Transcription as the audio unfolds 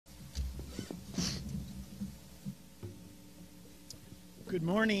Good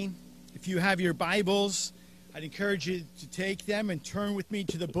morning. If you have your Bibles, I'd encourage you to take them and turn with me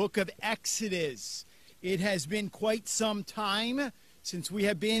to the book of Exodus. It has been quite some time since we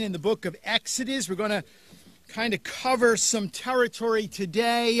have been in the book of Exodus. We're going to kind of cover some territory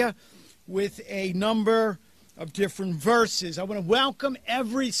today with a number of different verses. I want to welcome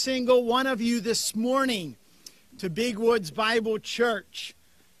every single one of you this morning to Big Woods Bible Church.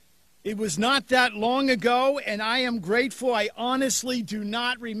 It was not that long ago, and I am grateful. I honestly do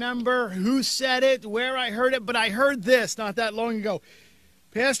not remember who said it, where I heard it, but I heard this not that long ago.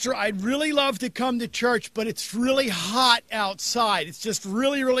 Pastor, I'd really love to come to church, but it's really hot outside. It's just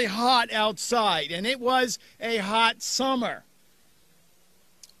really, really hot outside, and it was a hot summer.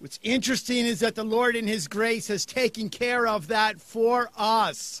 What's interesting is that the Lord in His grace has taken care of that for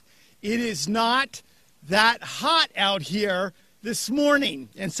us. It is not that hot out here this morning,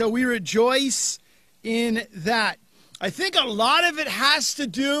 and so we rejoice in that. I think a lot of it has to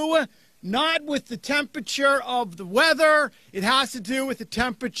do not with the temperature of the weather, it has to do with the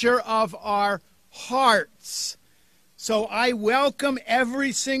temperature of our hearts. So I welcome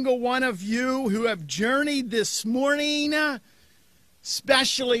every single one of you who have journeyed this morning,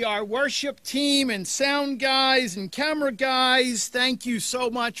 especially our worship team and sound guys and camera guys. Thank you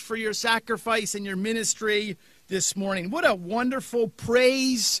so much for your sacrifice and your ministry this morning. What a wonderful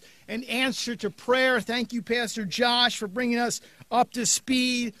praise and answer to prayer. Thank you, Pastor Josh, for bringing us up to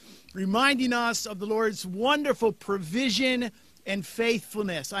speed, reminding us of the Lord's wonderful provision and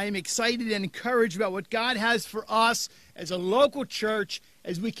faithfulness. I am excited and encouraged about what God has for us as a local church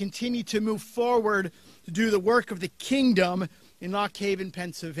as we continue to move forward to do the work of the kingdom in Lock Haven,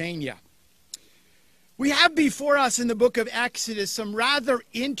 Pennsylvania. We have before us in the book of Exodus some rather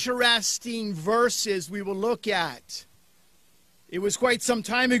interesting verses we will look at. It was quite some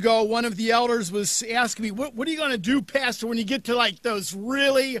time ago, one of the elders was asking me, what are you going to do, Pastor, when you get to like those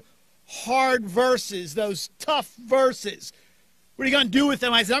really hard verses, those tough verses? What are you going to do with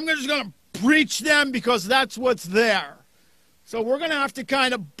them? I said, I'm just going to preach them because that's what's there. So we're going to have to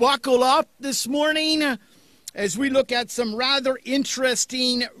kind of buckle up this morning as we look at some rather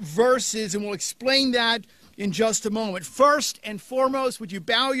interesting verses, and we'll explain that in just a moment. First and foremost, would you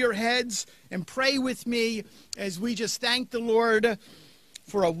bow your heads and pray with me as we just thank the Lord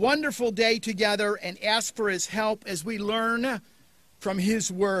for a wonderful day together and ask for His help as we learn from His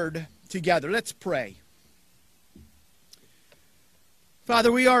word together. Let's pray.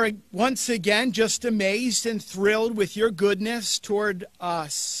 Father, we are once again just amazed and thrilled with your goodness toward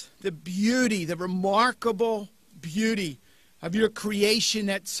us. The beauty, the remarkable beauty of your creation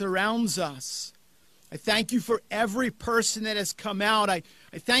that surrounds us. I thank you for every person that has come out. I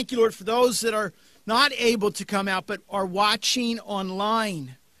thank you, Lord, for those that are not able to come out but are watching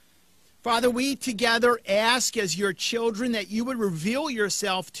online. Father, we together ask as your children that you would reveal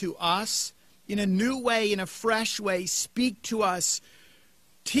yourself to us in a new way, in a fresh way. Speak to us.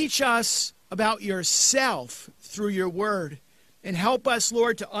 Teach us about yourself through your word. And help us,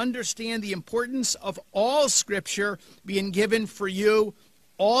 Lord, to understand the importance of all Scripture being given for you.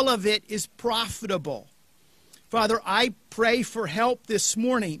 All of it is profitable. Father, I pray for help this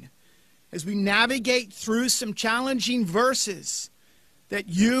morning as we navigate through some challenging verses, that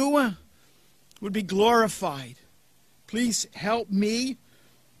you would be glorified. Please help me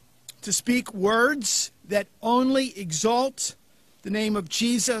to speak words that only exalt the name of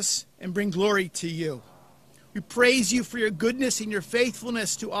Jesus and bring glory to you. We praise you for your goodness and your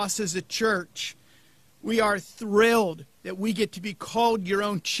faithfulness to us as a church. We are thrilled that we get to be called your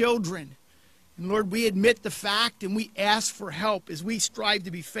own children. And Lord, we admit the fact and we ask for help as we strive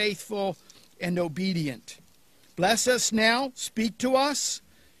to be faithful and obedient. Bless us now. Speak to us.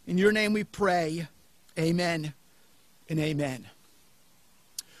 In your name we pray. Amen and amen.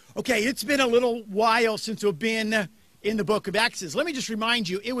 Okay, it's been a little while since we've been in the book of Exodus. Let me just remind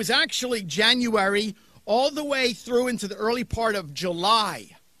you, it was actually January all the way through into the early part of July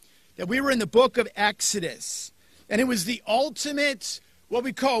that we were in the book of Exodus. And it was the ultimate, what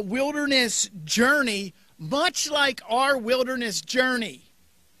we call wilderness journey, much like our wilderness journey.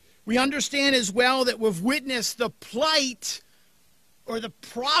 We understand as well that we've witnessed the plight or the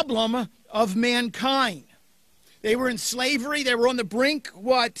problem of mankind. They were in slavery. They were on the brink,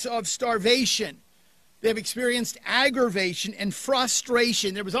 of starvation. They've experienced aggravation and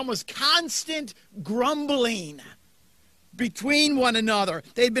frustration. There was almost constant grumbling between one another.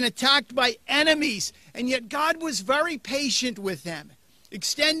 They'd been attacked by enemies, and yet God was very patient with them,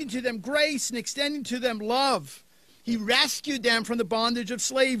 extending to them grace and extending to them love. He rescued them from the bondage of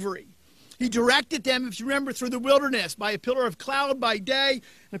slavery. He directed them, if you remember, through the wilderness by a pillar of cloud by day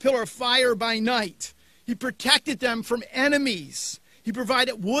and a pillar of fire by night. He protected them from enemies. He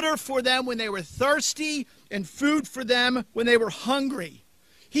provided water for them when they were thirsty and food for them when they were hungry.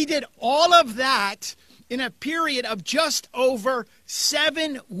 He did all of that in a period of just over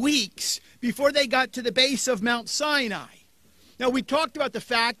 7 weeks before they got to the base of Mount Sinai. Now, we talked about the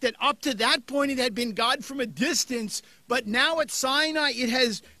fact that up to that point it had been God from a distance, but now at Sinai it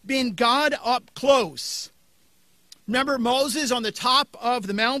has been God up close. Remember Moses on the top of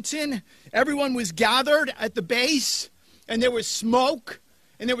the mountain? Everyone was gathered at the base, and there was smoke,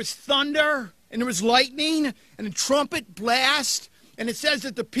 and there was thunder, and there was lightning, and a trumpet blast. And it says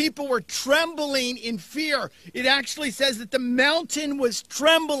that the people were trembling in fear. It actually says that the mountain was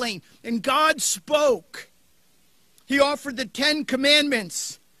trembling, and God spoke. He offered the 10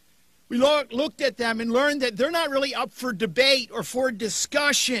 Commandments. We looked at them and learned that they're not really up for debate or for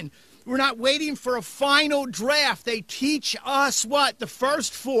discussion. We're not waiting for a final draft. They teach us what? The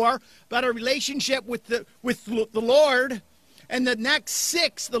first 4 about our relationship with the Lord. And the next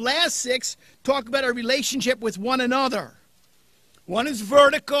 6, the last 6, talk about our relationship with one another. One is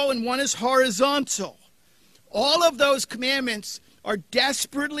vertical and one is horizontal. All of those commandments are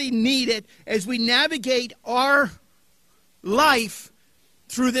desperately needed as we navigate our life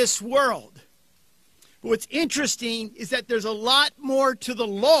through this world. But what's interesting is that there's a lot more to the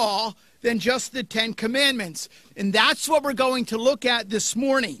law than just the 10 Commandments. And that's what we're going to look at this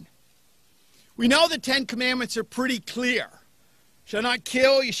morning. We know the 10 Commandments are pretty clear. You shall not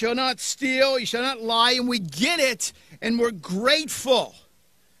kill, you shall not steal, you shall not lie, and we get it, and we're grateful.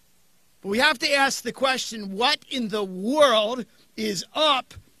 But we have to ask the question, what in the world is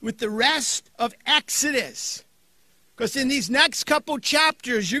up with the rest of Exodus? Because in these next couple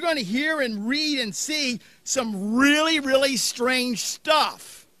chapters, you're going to hear and read and see some really, really strange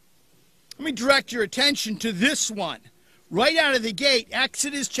stuff. Let me direct your attention to this one. Right out of the gate,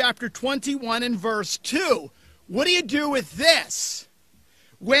 Exodus chapter 21 and verse 2. What do you do with this?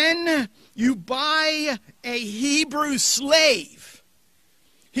 When you buy a Hebrew slave,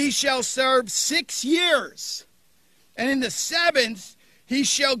 he shall serve 6 years, and in the 7th he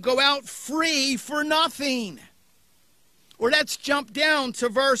shall go out free for nothing. Or let's jump down to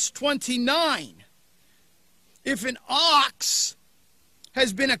verse 29. If an ox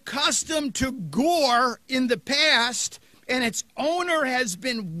has been accustomed to gore in the past, and its owner has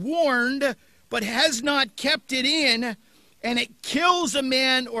been warned but has not kept it in, and it kills a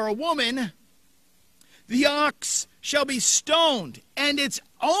man or a woman, the ox shall be stoned, and its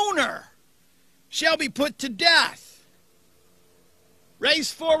owner shall be put to death.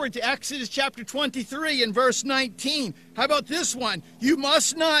 Raise forward to Exodus chapter 23 and verse 19. How about this one? You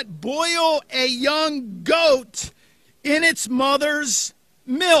must not boil a young goat in its mother's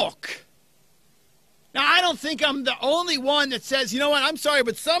milk. Now, I don't think I'm the only one that says, you know what, I'm sorry,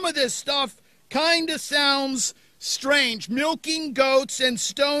 but some of this stuff kind of sounds strange. Milking goats and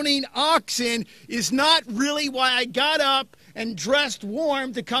stoning oxen is not really why I got up and dressed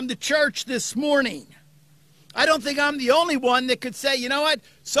warm to come to church this morning. I don't think I'm the only one that could say, you know what,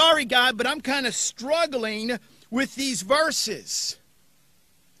 sorry God, but I'm kind of struggling with these verses.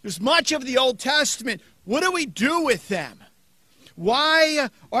 There's much of the Old Testament. What do we do with them? Why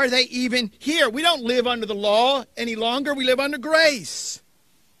are they even here? We don't live under the law any longer. We live under grace.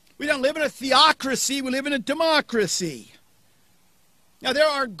 We don't live in a theocracy. We live in a democracy. Now, there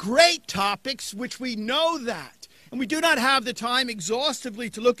are great topics which we know that. And we do not have the time exhaustively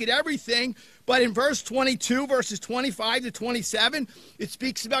to look at everything. But in verse 22, verses 25 to 27, it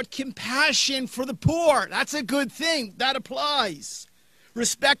speaks about compassion for the poor. That's a good thing. That applies.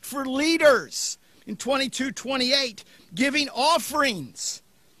 Respect for leaders. In 22-28, giving offerings.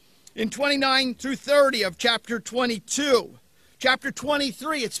 In 29 through 30 of chapter 22. Chapter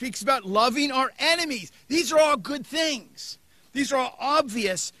 23, it speaks about loving our enemies. These are all good things. These are all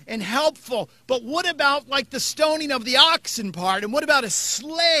obvious and helpful. But what about like the stoning of the oxen part? And what about a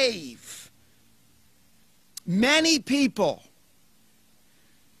slave? Many people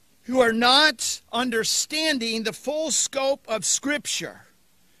who are not understanding the full scope of Scripture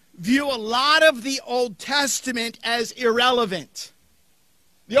view a lot of the Old Testament as irrelevant.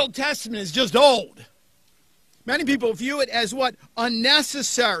 The Old Testament is just old. Many people view it as what?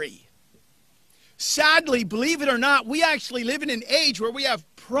 Unnecessary. Sadly, believe it or not, we actually live in an age where we have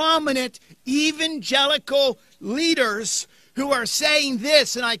prominent evangelical leaders who are saying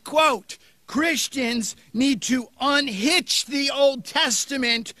this, and I quote, Christians need to unhitch the Old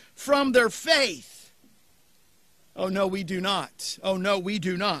Testament from their faith. Oh, no, we do not. Oh, no, we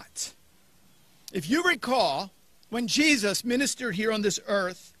do not. If you recall, when Jesus ministered here on this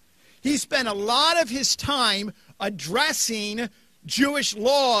earth, he spent a lot of his time addressing Jewish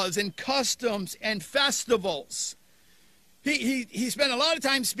laws and customs and festivals. He spent a lot of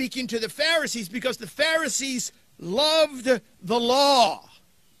time speaking to the Pharisees because the Pharisees loved the law.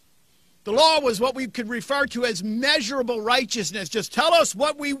 The law was what we could refer to as measurable righteousness. Just tell us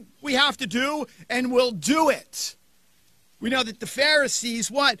what we have to do and we'll do it. We know that the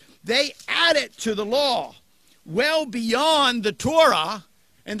Pharisees, they added to the law well beyond the Torah,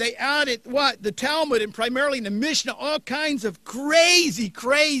 and they added the Talmud and primarily the Mishnah, all kinds of crazy,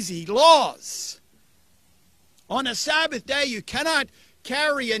 crazy laws. On a Sabbath day, you cannot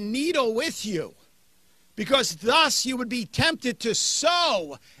carry a needle with you, because thus you would be tempted to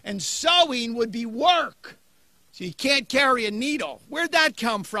sow, and sowing would be work. So you can't carry a needle. Where'd that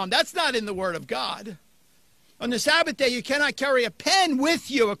come from? That's not in the Word of God. On the Sabbath day, you cannot carry a pen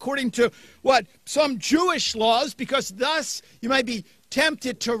with you, according to some Jewish laws, because thus you might be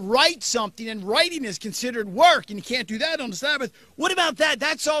tempted to write something, and writing is considered work, and you can't do that on the Sabbath. What about that?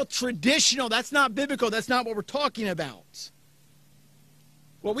 That's all traditional. That's not biblical. That's not what we're talking about.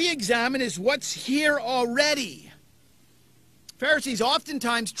 What we examine is what's here already. Pharisees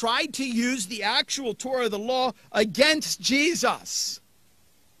oftentimes tried to use the actual Torah of the law against Jesus.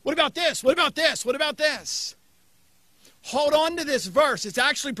 What about this? What about this? What about this? Hold on to this verse. It's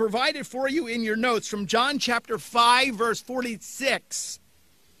actually provided for you in your notes from John chapter 5, verse 46.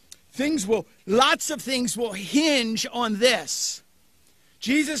 Lots of things will hinge on this.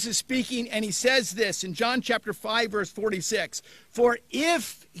 Jesus is speaking, and he says this in John chapter 5, verse 46. For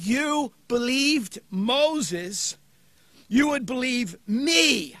if you believed Moses, you would believe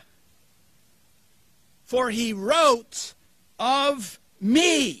me, for he wrote of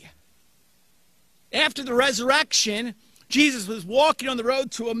me. After the resurrection, Jesus was walking on the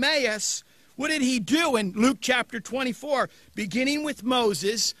road to Emmaus. What did he do in Luke chapter 24? Beginning with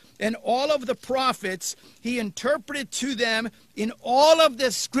Moses and all of the prophets, he interpreted to them in all of the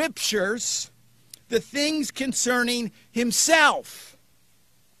scriptures the things concerning himself.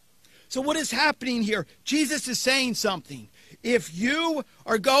 So what is happening here? Jesus is saying something. If you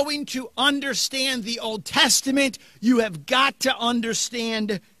are going to understand the Old Testament, you have got to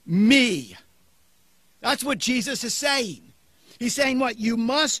understand me. That's what Jesus is saying. He's saying what? You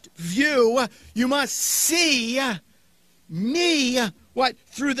must see me,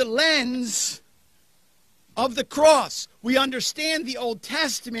 through the lens of the cross. We understand the Old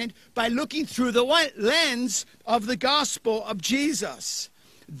Testament by looking through the lens of the gospel of Jesus.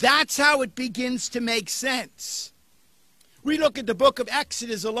 That's how it begins to make sense. We look at the book of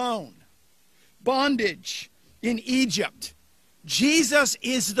Exodus alone. Bondage in Egypt. Jesus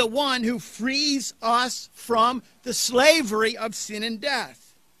is the one who frees us from the slavery of sin and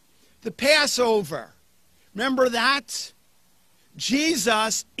death. The Passover. Remember that?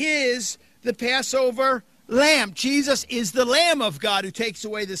 Jesus is the Passover lamb. Jesus is the Lamb of God who takes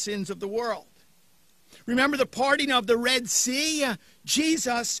away the sins of the world. Remember the parting of the Red Sea?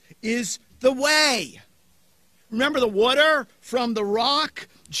 Jesus is the way. Remember the water from the rock?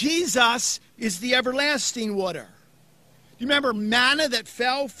 Jesus is the everlasting water. You remember manna that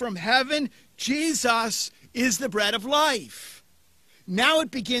fell from heaven? Jesus is the bread of life. Now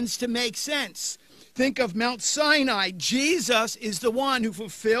it begins to make sense. Think of Mount Sinai. Jesus is the one who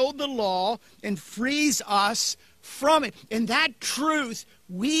fulfilled the law and frees us from it. And that truth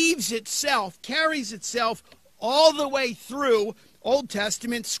weaves itself, carries itself all the way through Old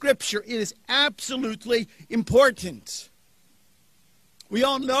Testament scripture. It is absolutely important. We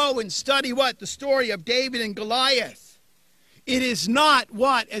all know and study the story of David and Goliath. It is not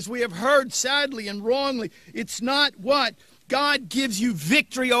as we have heard sadly and wrongly, it's not God gives you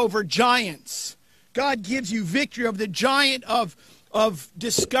victory over giants. God gives you victory over the giant of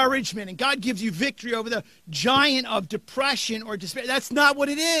discouragement, and God gives you victory over the giant of depression or despair. That's not what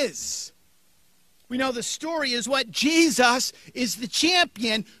it is. We know the story is Jesus is the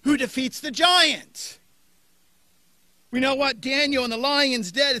champion who defeats the giant. We know Daniel and the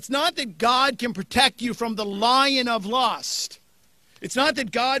lion's den. It's not that God can protect you from the lion of lust. It's not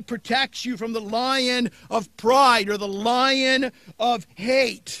that God protects you from the lion of pride or the lion of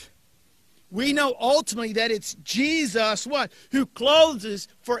hate. We know ultimately that it's Jesus, who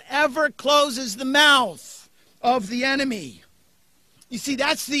forever closes the mouth of the enemy. You see,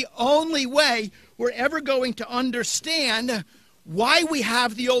 that's the only way we're ever going to understand why we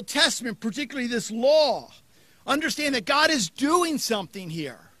have the Old Testament, particularly this law. Understand that God is doing something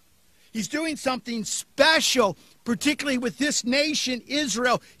here. He's doing something special, particularly with this nation,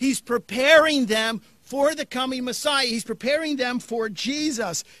 Israel. He's preparing them for the coming Messiah. He's preparing them for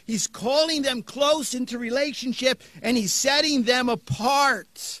Jesus. He's calling them close into relationship, and he's setting them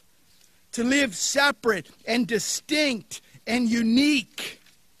apart to live separate and distinct and unique.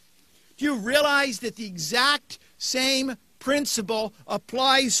 Do you realize that the exact same principle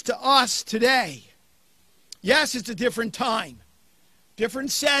applies to us today. Yes, it's a different time,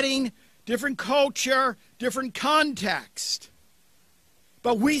 different setting, different culture, different context.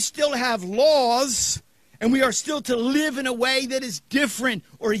 But we still have laws, and we are still to live in a way that is different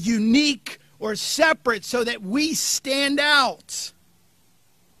or unique or separate so that we stand out.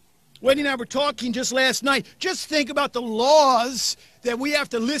 Wendy and I were talking just last night. Just think about the laws that we have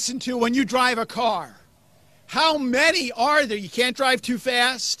to listen to when you drive a car. How many are there? You can't drive too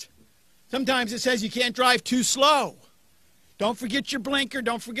fast. Sometimes it says you can't drive too slow. Don't forget your blinker.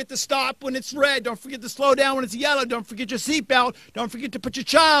 Don't forget to stop when it's red. Don't forget to slow down when it's yellow. Don't forget your seatbelt. Don't forget to put your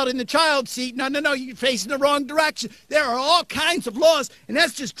child in the child seat. No, you're facing the wrong direction. There are all kinds of laws, and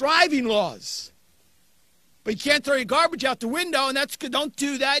that's just driving laws. But you can't throw your garbage out the window, and that's good. Don't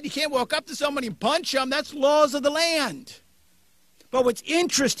do that. You can't walk up to somebody and punch them. That's laws of the land. But what's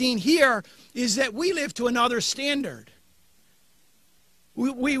interesting here is that we live to another standard.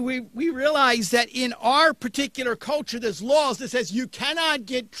 We realize that in our particular culture, there's laws that says you cannot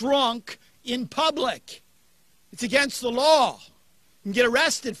get drunk in public. It's against the law. You can get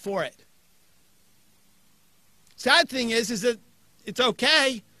arrested for it. Sad thing is that it's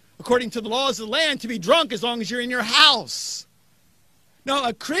okay, according to the laws of the land, to be drunk as long as you're in your house. No,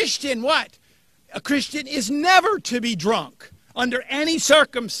 a Christian, what? A Christian is never to be drunk under any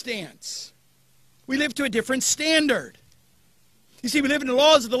circumstance. We live to a different standard. You see, we live in the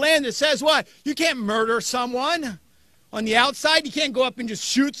laws of the land that says what? You can't murder someone on the outside. You can't go up and just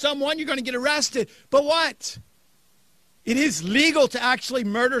shoot someone. You're going to get arrested. But what? It is legal to actually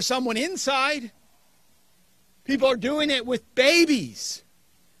murder someone inside. People are doing it with babies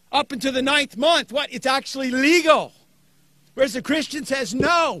up into the 9th month. What? It's actually legal. Whereas the Christian says,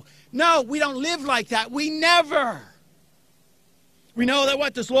 no, we don't live like that. We never. We know that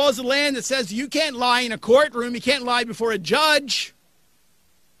what? There's laws of the land that says you can't lie in a courtroom. You can't lie before a judge.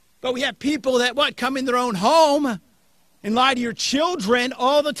 But we have people that, what? Come in their own home and lie to your children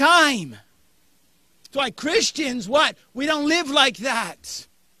all the time. That's why Christians, what? We don't live like that.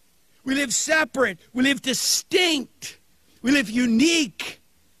 We live separate. We live distinct. We live unique.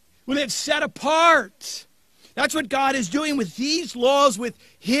 We live set apart. That's what God is doing with these laws with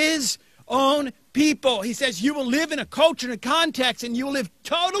His own people. He says you will live in a culture and a context, and you will live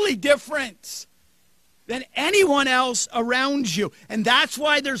totally different than anyone else around you. And that's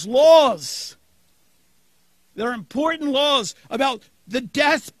why there's laws. There are important laws about the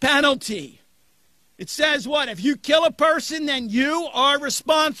death penalty. It says what? If you kill a person, then you are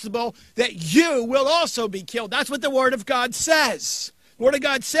responsible, that you will also be killed. That's what the Word of God says. The Word of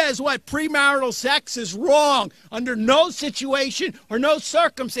God says what? Premarital sex is wrong under no situation or no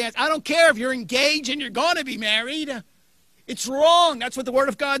circumstance. I don't care if you're engaged and you're going to be married. It's wrong. That's what the Word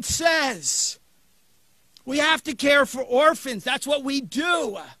of God says. We have to care for orphans. That's what we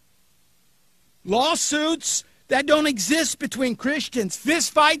do. Lawsuits that don't exist between Christians.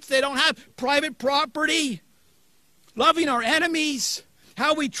 Fist fights, they don't have private property. Loving our enemies.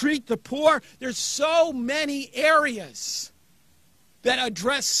 How we treat the poor. There's so many areas that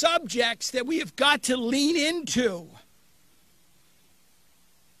address subjects that we have got to lean into.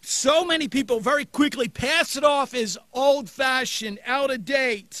 So many people very quickly pass it off as old-fashioned, out of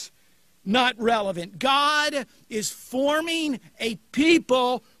date, not relevant. God is forming a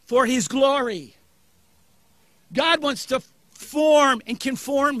people for His glory. God wants to form and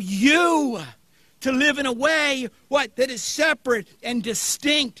conform you to live in a way, what? That is separate and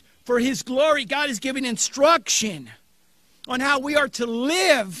distinct for His glory. God is giving instruction on how we are to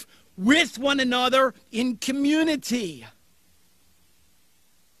live with one another in community.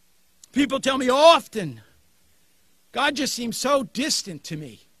 People tell me often, God just seems so distant to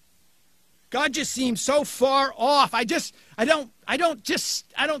me. God just seems so far off. I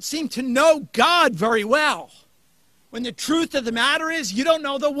don't seem to know God very well. When the truth of the matter is, you don't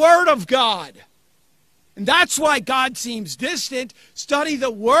know the Word of God. And that's why God seems distant. Study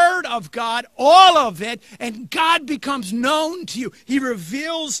the Word of God, all of it, and God becomes known to you. He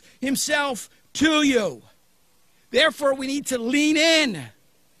reveals Himself to you. Therefore, we need to lean in,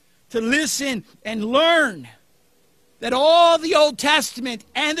 to listen and learn that all the Old Testament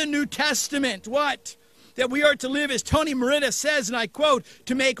and the New Testament, what? That we are to live, as Tony Merida says, and I quote,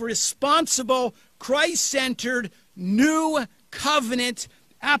 to make responsible, Christ-centered, new covenant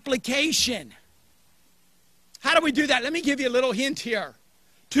application. How do we do that? Let me give you a little hint here.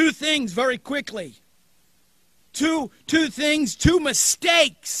 Two things very quickly. Two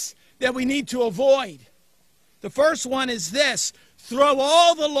mistakes that we need to avoid. The first one is this: throw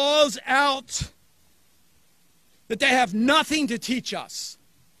all the laws out, that they have nothing to teach us.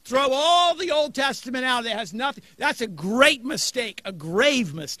 Throw all the Old Testament out. It has nothing. That's a great mistake, a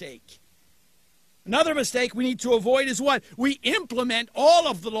grave mistake. Another mistake we need to avoid is what? We implement all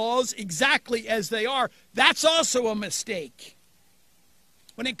of the laws exactly as they are. That's also a mistake.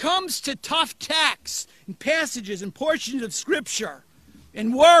 When it comes to tough texts and passages and portions of Scripture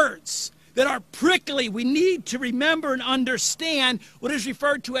and words that are prickly, we need to remember and understand what is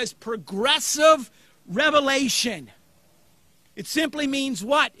referred to as progressive revelation. It simply means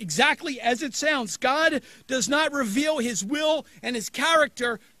what? Exactly as it sounds. God does not reveal his will and his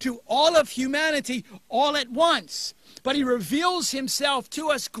character to all of humanity all at once, but he reveals himself to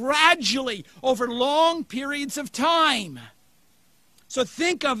us gradually over long periods of time. So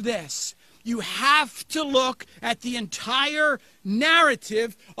think of this. You have to look at the entire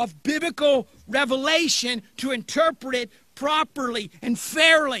narrative of biblical revelation to interpret it properly and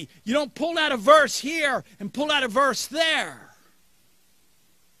fairly. You don't pull out a verse here and pull out a verse there.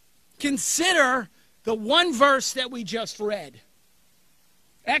 Consider the one verse that we just read.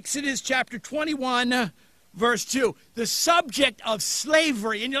 Exodus chapter 21, verse 2. The subject of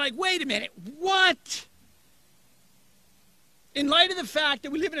slavery. And you're like, wait a minute, what? In light of the fact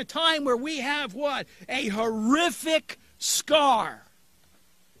that we live in a time where we have what? A horrific scar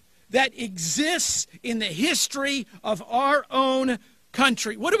that exists in the history of our own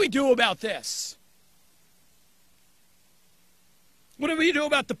country. What do we do about this? What do we do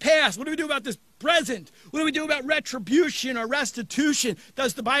about the past? What do we do about this present? What do we do about retribution or restitution?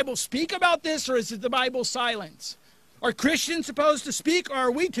 Does the Bible speak about this, or is it the Bible silent? Are Christians supposed to speak, or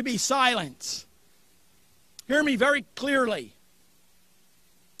are we to be silent? Hear me very clearly.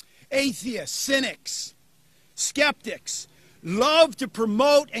 Atheists, cynics, skeptics love to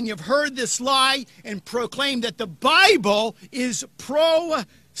promote, and you've heard this lie, and proclaim that the Bible is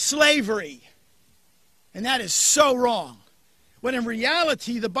pro-slavery. And that is so wrong. When in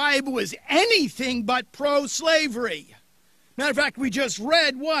reality, the Bible is anything but pro-slavery. Matter of fact, we just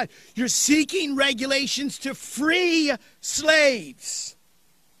read what? You're seeking regulations to free slaves.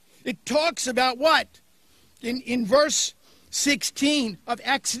 It talks about what? In verse 16 of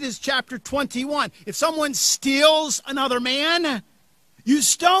Exodus chapter 21. If someone steals another man, you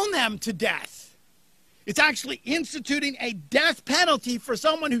stone them to death. It's actually instituting a death penalty for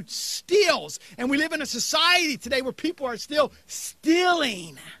someone who steals. And we live in a society today where people are still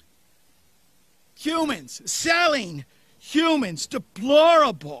stealing humans, selling humans.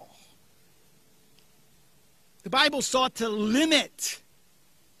 Deplorable. The Bible sought to limit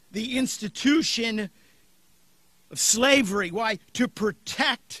the institution of slavery. Why? To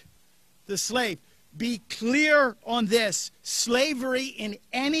protect the slave. Be clear on this. Slavery in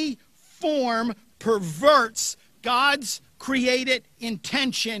any form perverts God's created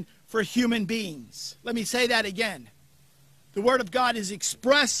intention for human beings. Let me say that again. The Word of God is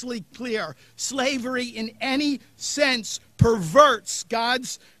expressly clear. Slavery in any sense perverts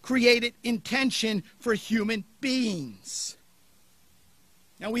God's created intention for human beings.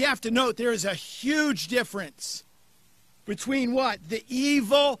 Now we have to note there is a huge difference between what? The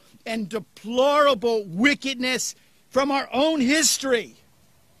evil and deplorable wickedness from our own history.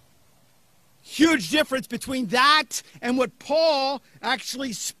 Huge difference between that and what Paul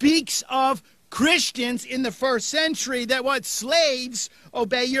actually speaks of Christians in the first century, that what? Slaves,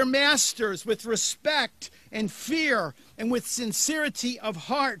 obey your masters with respect and fear and with sincerity of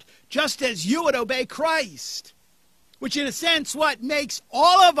heart, just as you would obey Christ. Which in a sense, what? Makes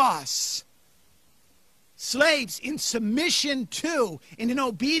all of us slaves in submission to and in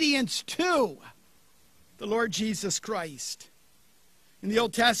obedience to the Lord Jesus Christ. In the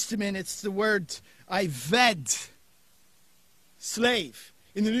Old Testament, it's the word ived, slave.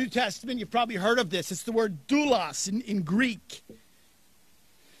 In the New Testament, you've probably heard of this. It's the word doulos in Greek.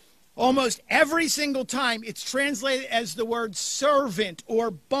 Almost every single time, it's translated as the word servant or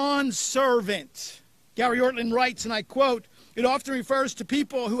bondservant. Gary Ortlund writes, and I quote, "It often refers to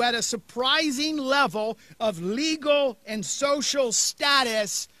people who had a surprising level of legal and social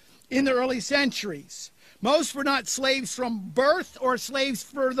status in the early centuries. Most were not slaves from birth or slaves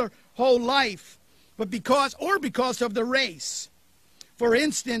for their whole life, but because of the race. For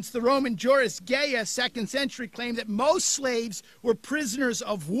instance, the Roman jurist Gaius, 2nd century, claimed that most slaves were prisoners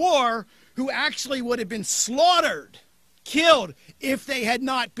of war who actually would have been slaughtered, killed, if they had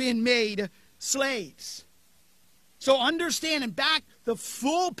not been made slaves." So understand and back the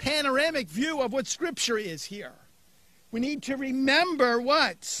full panoramic view of what Scripture is here. We need to remember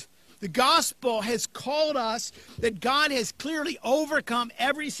what? The gospel has called us that God has clearly overcome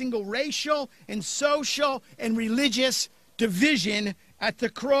every single racial and social and religious division at the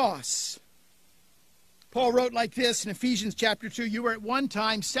cross. Paul wrote like this in Ephesians chapter 2, you were at one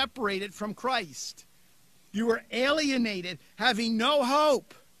time separated from Christ. You were alienated, having no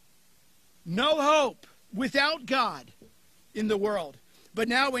hope, without God in the world. But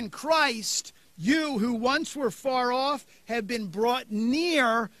now in Christ, you who once were far off have been brought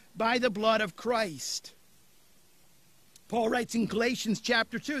near by the blood of Christ. Paul writes in Galatians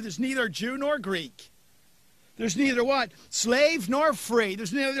chapter 2, there's neither Jew nor Greek. There's neither what? Slave nor free.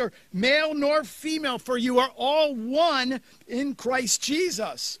 There's neither male nor female, for you are all one in Christ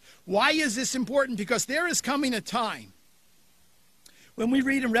Jesus. Why is this important? Because there is coming a time when we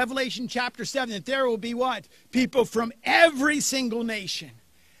read in Revelation chapter 7 that there will be what? People from every single nation,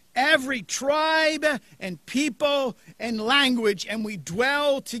 every tribe and people and language, and we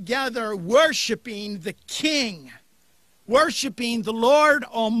dwell together worshiping the King, worshiping the Lord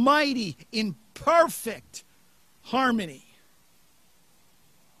Almighty in perfect harmony.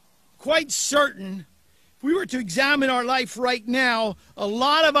 Quite certain, if we were to examine our life right now, a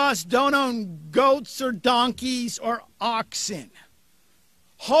lot of us don't own goats or donkeys or oxen.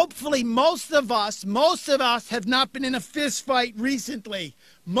 Hopefully most of us have not been in a fist fight recently.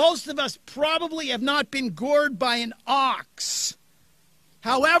 Most of us probably have not been gored by an ox.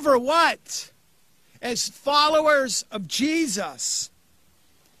 However, what? As followers of Jesus,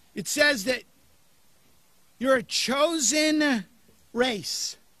 it says that you're a chosen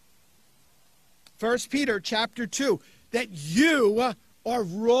race. 1 Peter chapter 2, that you are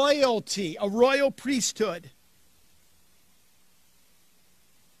royalty, a royal priesthood.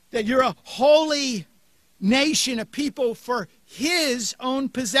 That you're a holy nation, a people for his own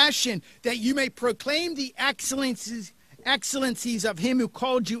possession, that you may proclaim the excellencies of him who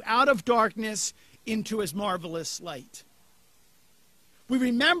called you out of darkness into his marvelous light. We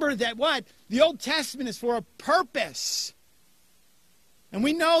remember that what? The Old Testament is for a purpose. And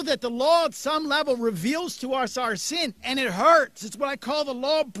we know that the law at some level reveals to us our sin, and it hurts. It's what I call the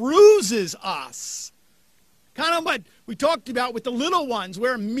law bruises us. Kind of what we talked about with the little ones,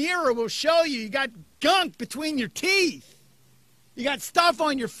 where a mirror will show you got gunk between your teeth. You got stuff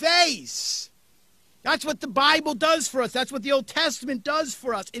on your face. That's what the Bible does for us. That's what the Old Testament does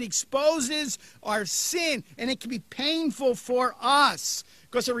for us. It exposes our sin, and it can be painful for us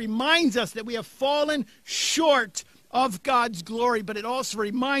because it reminds us that we have fallen short of God's glory, but it also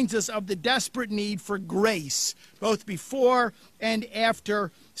reminds us of the desperate need for grace, both before and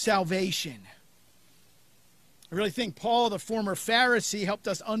after salvation. I really think Paul, the former Pharisee, helped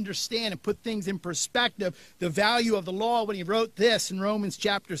us understand and put things in perspective, the value of the law, when he wrote this in Romans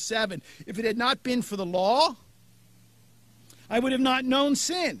chapter 7. If it had not been for the law, I would have not known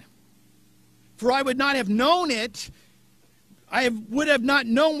sin. For I would not have known it. Would have not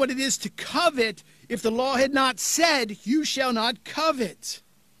known what it is to covet if the law had not said, you shall not covet.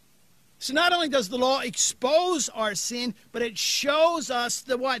 So not only does the law expose our sin, but it shows us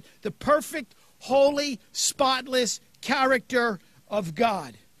the what? The perfect, holy, spotless character of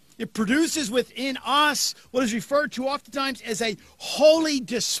God. It produces within us what is referred to oftentimes as a holy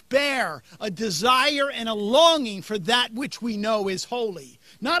despair, a desire and a longing for that which we know is holy.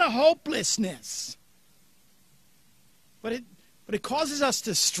 Not a hopelessness. But it causes us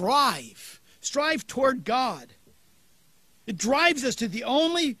to strive toward God. It drives us to the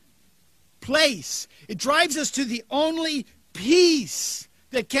only place. It drives us to the only peace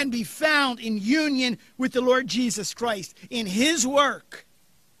that can be found in union with the Lord Jesus Christ, in his work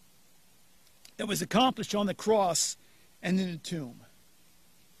that was accomplished on the cross and in the tomb.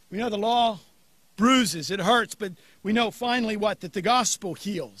 We know the law bruises, it hurts, but we know finally what? That the gospel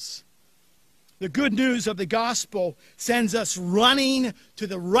heals. The good news of the gospel sends us running to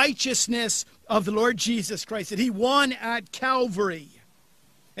the righteousness of the Lord Jesus Christ, that he won at Calvary.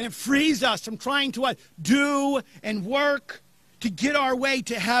 And it frees us from trying to what? Do and work to get our way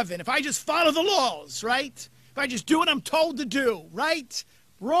to heaven. If I just follow the laws, right? If I just do what I'm told to do, right?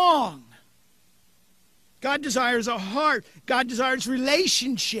 Wrong. God desires a heart. God desires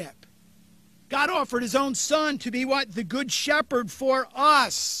relationship. God offered his own son to be what? The good shepherd for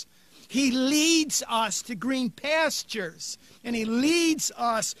us. He leads us to green pastures, and he leads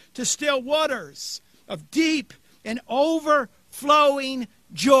us to still waters of deep and overflowing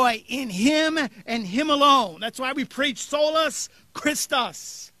joy in him and him alone. That's why we preach solus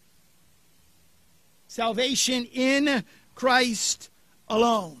Christus. Salvation in Christ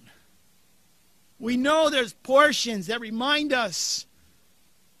alone. We know there's portions that remind us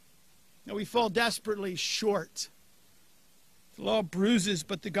that we fall desperately short. The law bruises,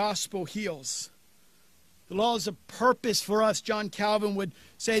 but the gospel heals. The law is a purpose for us. John Calvin would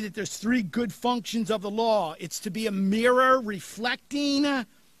say that there's three good functions of the law. It's to be a mirror reflecting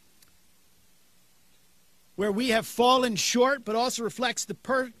where we have fallen short, but also reflects the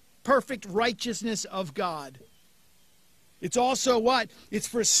perfect righteousness of God. It's also what? It's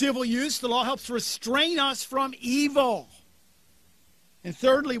for civil use. The law helps restrain us from evil. And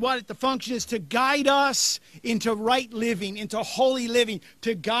thirdly, what the function is to guide us into right living, into holy living,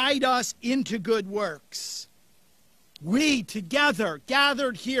 to guide us into good works. We together,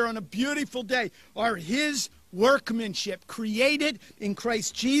 gathered here on a beautiful day, are his workmanship, created in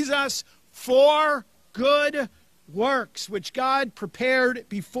Christ Jesus for good works, which God prepared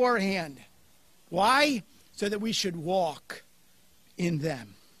beforehand. Why? So that we should walk in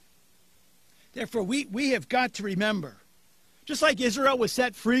them. Therefore, we have got to remember, just like Israel was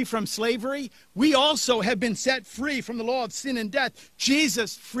set free from slavery, we also have been set free from the law of sin and death.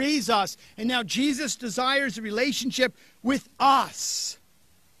 Jesus frees us, and now Jesus desires a relationship with us.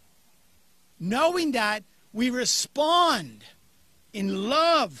 Knowing that, we respond in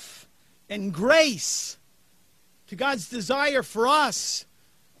love and grace to God's desire for us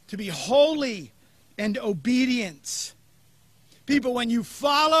to be holy and obedient. People, when you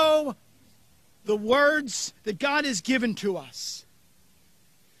follow the words that God has given to us,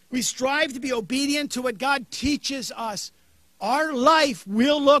 we strive to be obedient to what God teaches us, our life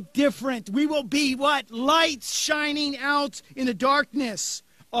will look different. We will be what? Lights shining out in the darkness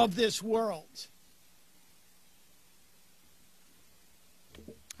of this world.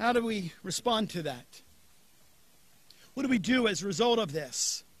 How do we respond to that? What do we do as a result of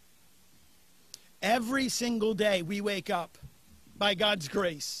this? Every single day we wake up by God's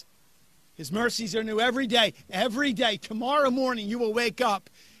grace. His mercies are new every day. Every day. Tomorrow morning you will wake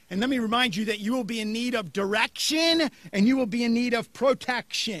up. And let me remind you that you will be in need of direction and you will be in need of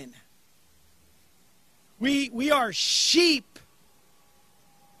protection. We are sheep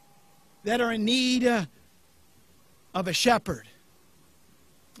that are in need of a shepherd.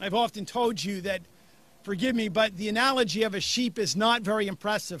 I've often told you that, forgive me, but the analogy of a sheep is not very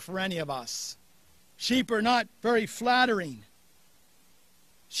impressive for any of us. Sheep are not very flattering.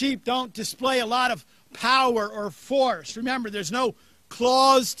 Sheep don't display a lot of power or force. Remember, there's no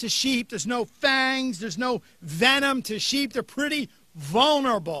claws to sheep. There's no fangs. There's no venom to sheep. They're pretty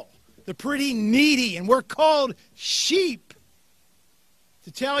vulnerable. They're pretty needy. And we're called sheep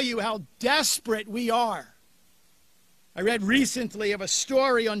to tell you how desperate we are. I read recently of a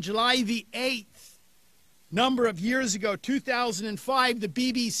story on July the 8th. Number of years ago, 2005, the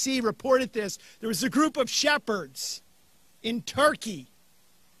BBC reported this. There was a group of shepherds in Turkey.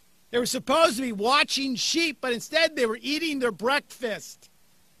 They were supposed to be watching sheep, but instead they were eating their breakfast.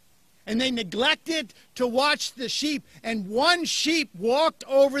 And they neglected to watch the sheep, and one sheep walked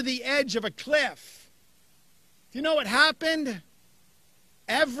over the edge of a cliff. Do you know what happened?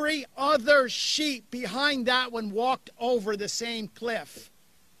 Every other sheep behind that one walked over the same cliff.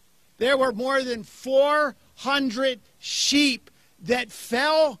 There were more than 400 sheep that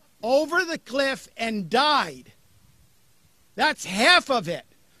fell over the cliff and died. That's half of it.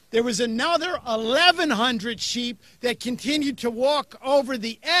 There was another 1,100 sheep that continued to walk over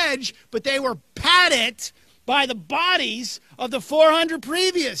the edge, but they were patted by the bodies of the 400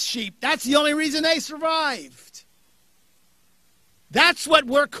 previous sheep. That's the only reason they survived. That's what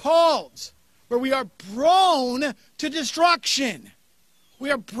we're called, where we are prone to destruction.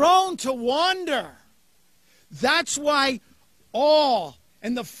 We are prone to wander. That's why all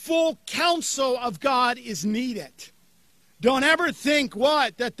and the full counsel of God is needed. Don't ever think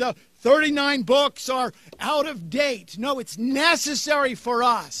what? That the 39 books are out of date. No, it's necessary for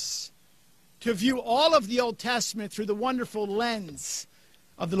us to view all of the Old Testament through the wonderful lens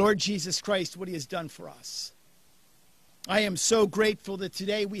of the Lord Jesus Christ, what he has done for us. I am so grateful that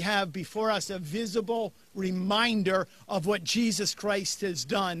today we have before us a visible reminder of what Jesus Christ has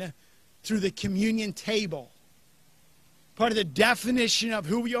done through the communion table. Part of the definition of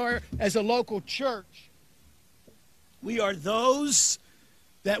who we are as a local church. We are those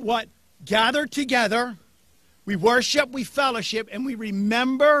that what? Gather together, we worship, we fellowship, and we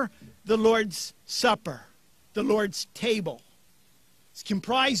remember the Lord's Supper, the Lord's table. It's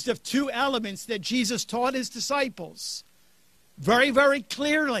comprised of two elements that Jesus taught his disciples very, very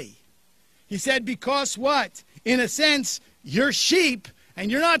clearly. He said, because what? In a sense, you're sheep,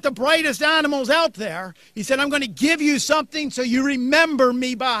 and you're not the brightest animals out there. He said, I'm going to give you something so you remember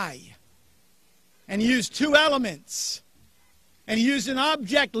me by. And he used two elements. And he used an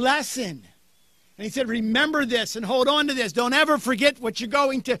object lesson. And he said, remember this and hold on to this. Don't ever forget what you're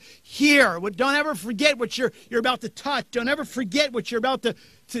going to hear. Don't ever forget what you're about to touch. Don't ever forget what you're about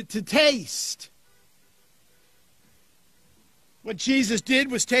to taste. What Jesus did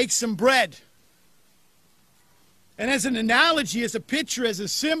was take some bread. And as an analogy, as a picture, as a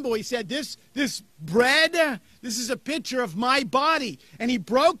symbol, he said, this bread, this is a picture of my body. And he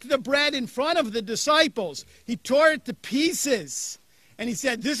broke the bread in front of the disciples. He tore it to pieces. And he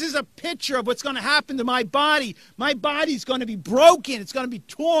said, this is a picture of what's going to happen to my body. My body's going to be broken. It's going to be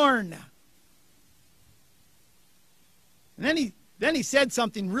torn. And then he said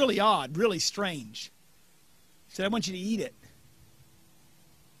something really odd, really strange. He said, I want you to eat it.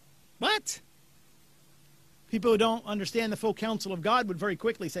 What? People who don't understand the full counsel of God would very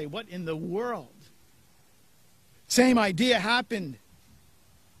quickly say, what in the world? Same idea happened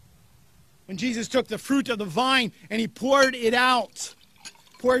when Jesus took the fruit of the vine and he poured it out,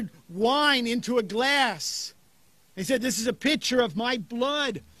 poured wine into a glass. He said, this is a picture of my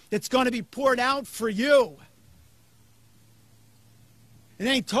blood that's going to be poured out for you. And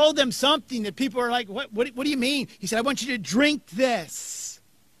then he told them something that people are like, what do you mean? He said, I want you to drink this.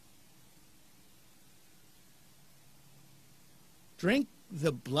 Drink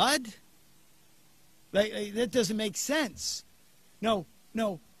the blood? That doesn't make sense. No,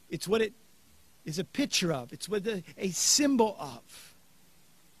 it's what it is a picture of. It's what a symbol of.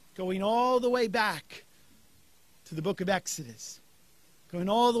 Going all the way back to the book of Exodus. Going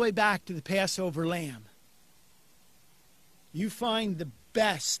all the way back to the Passover lamb. You find the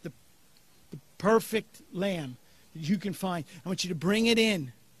best, the perfect lamb that you can find. I want you to bring it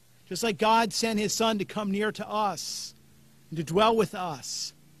in. Just like God sent his son to come near to us. To dwell with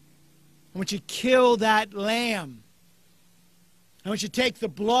us. I want you to kill that lamb. I want you to take the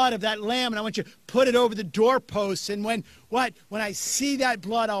blood of that lamb and I want you to put it over the doorposts. And when I see that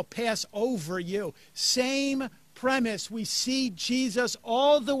blood, I'll pass over you. Same premise. We see Jesus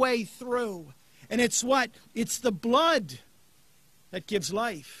all the way through. And it's what? It's the blood that gives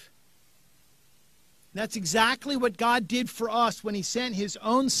life. That's exactly what God did for us when he sent his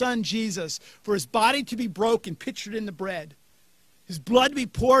own son Jesus for his body to be broken, pictured in the bread. His blood to be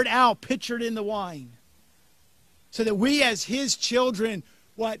poured out, pictured in the wine. So that we as his children,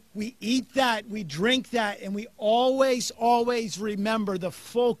 we eat that, we drink that, and we always, always remember the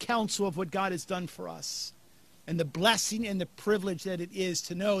full counsel of what God has done for us. And the blessing and the privilege that it is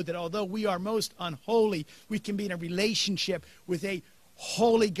to know that although we are most unholy, we can be in a relationship with a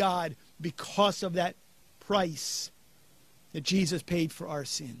holy God because of that price that Jesus paid for our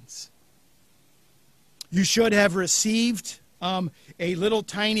sins. You should have received a little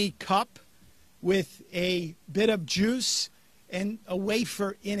tiny cup with a bit of juice and a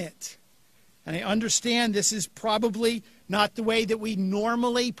wafer in it. And I understand this is probably not the way that we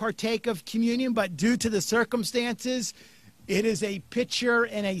normally partake of communion, but due to the circumstances, it is a picture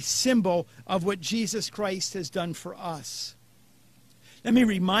and a symbol of what Jesus Christ has done for us. Let me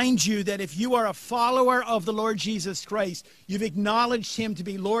remind you that if you are a follower of the Lord Jesus Christ, you've acknowledged him to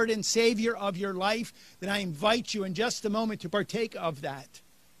be Lord and Savior of your life, then I invite you in just a moment to partake of that.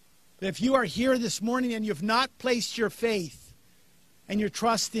 But if you are here this morning and you've not placed your faith and your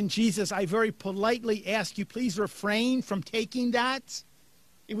trust in Jesus, I very politely ask you, please refrain from taking that.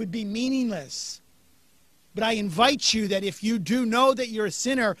 It would be meaningless. But I invite you that if you do know that you're a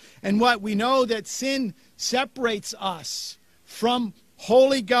sinner, and we know that sin separates us from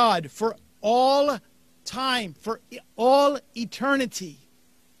holy God for all time, for all eternity.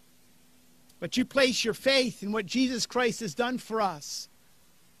 But you place your faith in what Jesus Christ has done for us.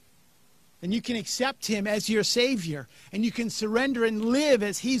 And you can accept him as your Savior. And you can surrender and live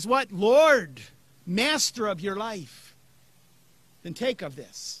as he's what? Lord, master of your life. Then take of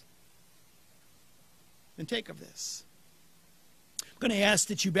this. Then take of this. I'm going to ask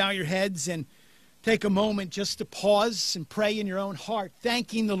that you bow your heads and take a moment just to pause and pray in your own heart,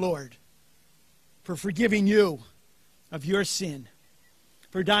 thanking the Lord for forgiving you of your sin,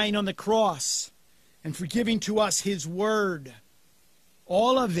 for dying on the cross, and for giving to us his word,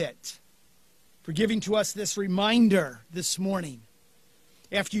 all of it, for giving to us this reminder this morning.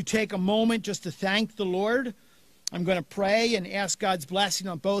 After you take a moment just to thank the Lord, I'm going to pray and ask God's blessing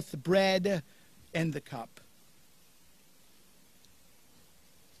on both the bread and the cup.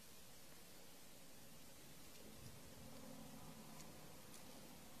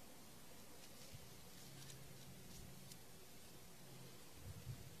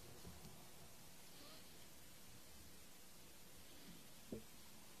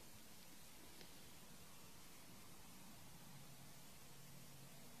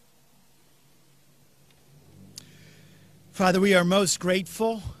 Father, we are most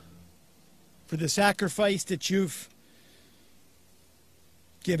grateful for the sacrifice that you've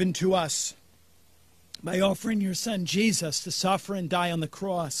given to us by offering your son Jesus to suffer and die on the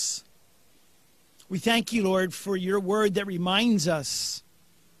cross. We thank you, Lord, for your word that reminds us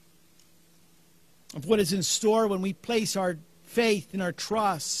of what is in store when we place our faith and our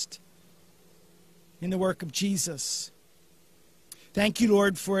trust in the work of Jesus. Thank you,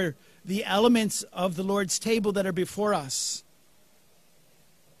 Lord, for the elements of the Lord's table that are before us.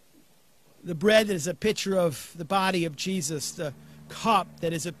 The bread that is a picture of the body of Jesus, the cup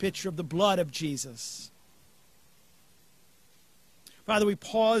that is a picture of the blood of Jesus. Father, we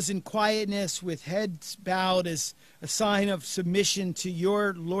pause in quietness with heads bowed as a sign of submission to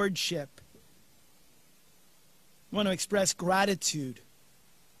your lordship. We want to express gratitude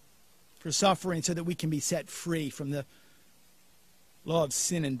for suffering so that we can be set free from the law of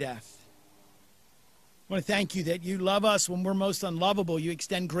sin and death. I want to thank you that you love us when we're most unlovable. You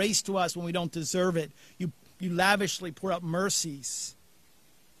extend grace to us when we don't deserve it. You lavishly pour out mercies.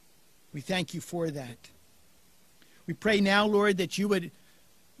 We thank you for that. We pray now, Lord, that you would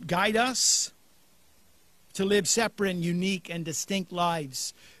guide us to live separate and unique and distinct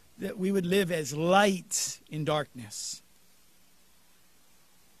lives, that we would live as light in darkness.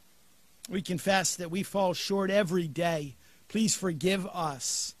 We confess that we fall short every day. Please forgive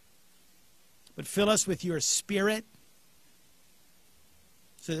us, but fill us with your Spirit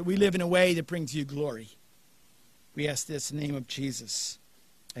so that we live in a way that brings you glory. We ask this in the name of Jesus.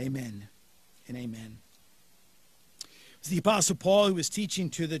 Amen and amen. It was the Apostle Paul who was teaching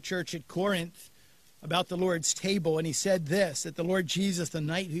to the church at Corinth about the Lord's table, and he said this, that the Lord Jesus, the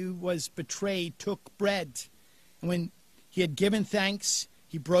night he was betrayed, took bread. And when he had given thanks,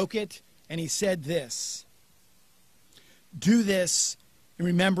 he broke it, and he said this, "Do this in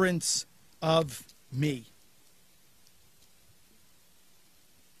remembrance of me."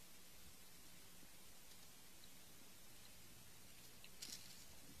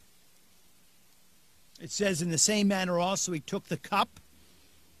 It says, in the same manner also he took the cup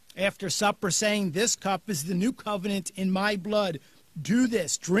after supper, saying, "This cup is the new covenant in my blood. Do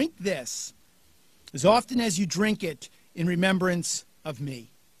this, drink this, as often as you drink it in remembrance of me."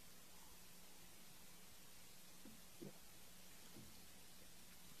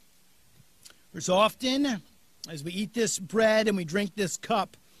 As often as we eat this bread and we drink this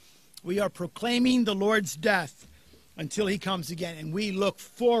cup, we are proclaiming the Lord's death until he comes again. And we look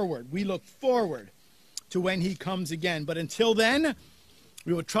forward to when he comes again. But until then,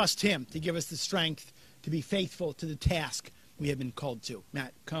 we will trust him to give us the strength to be faithful to the task we have been called to.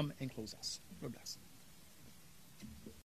 Matt, come and close us. Lord bless.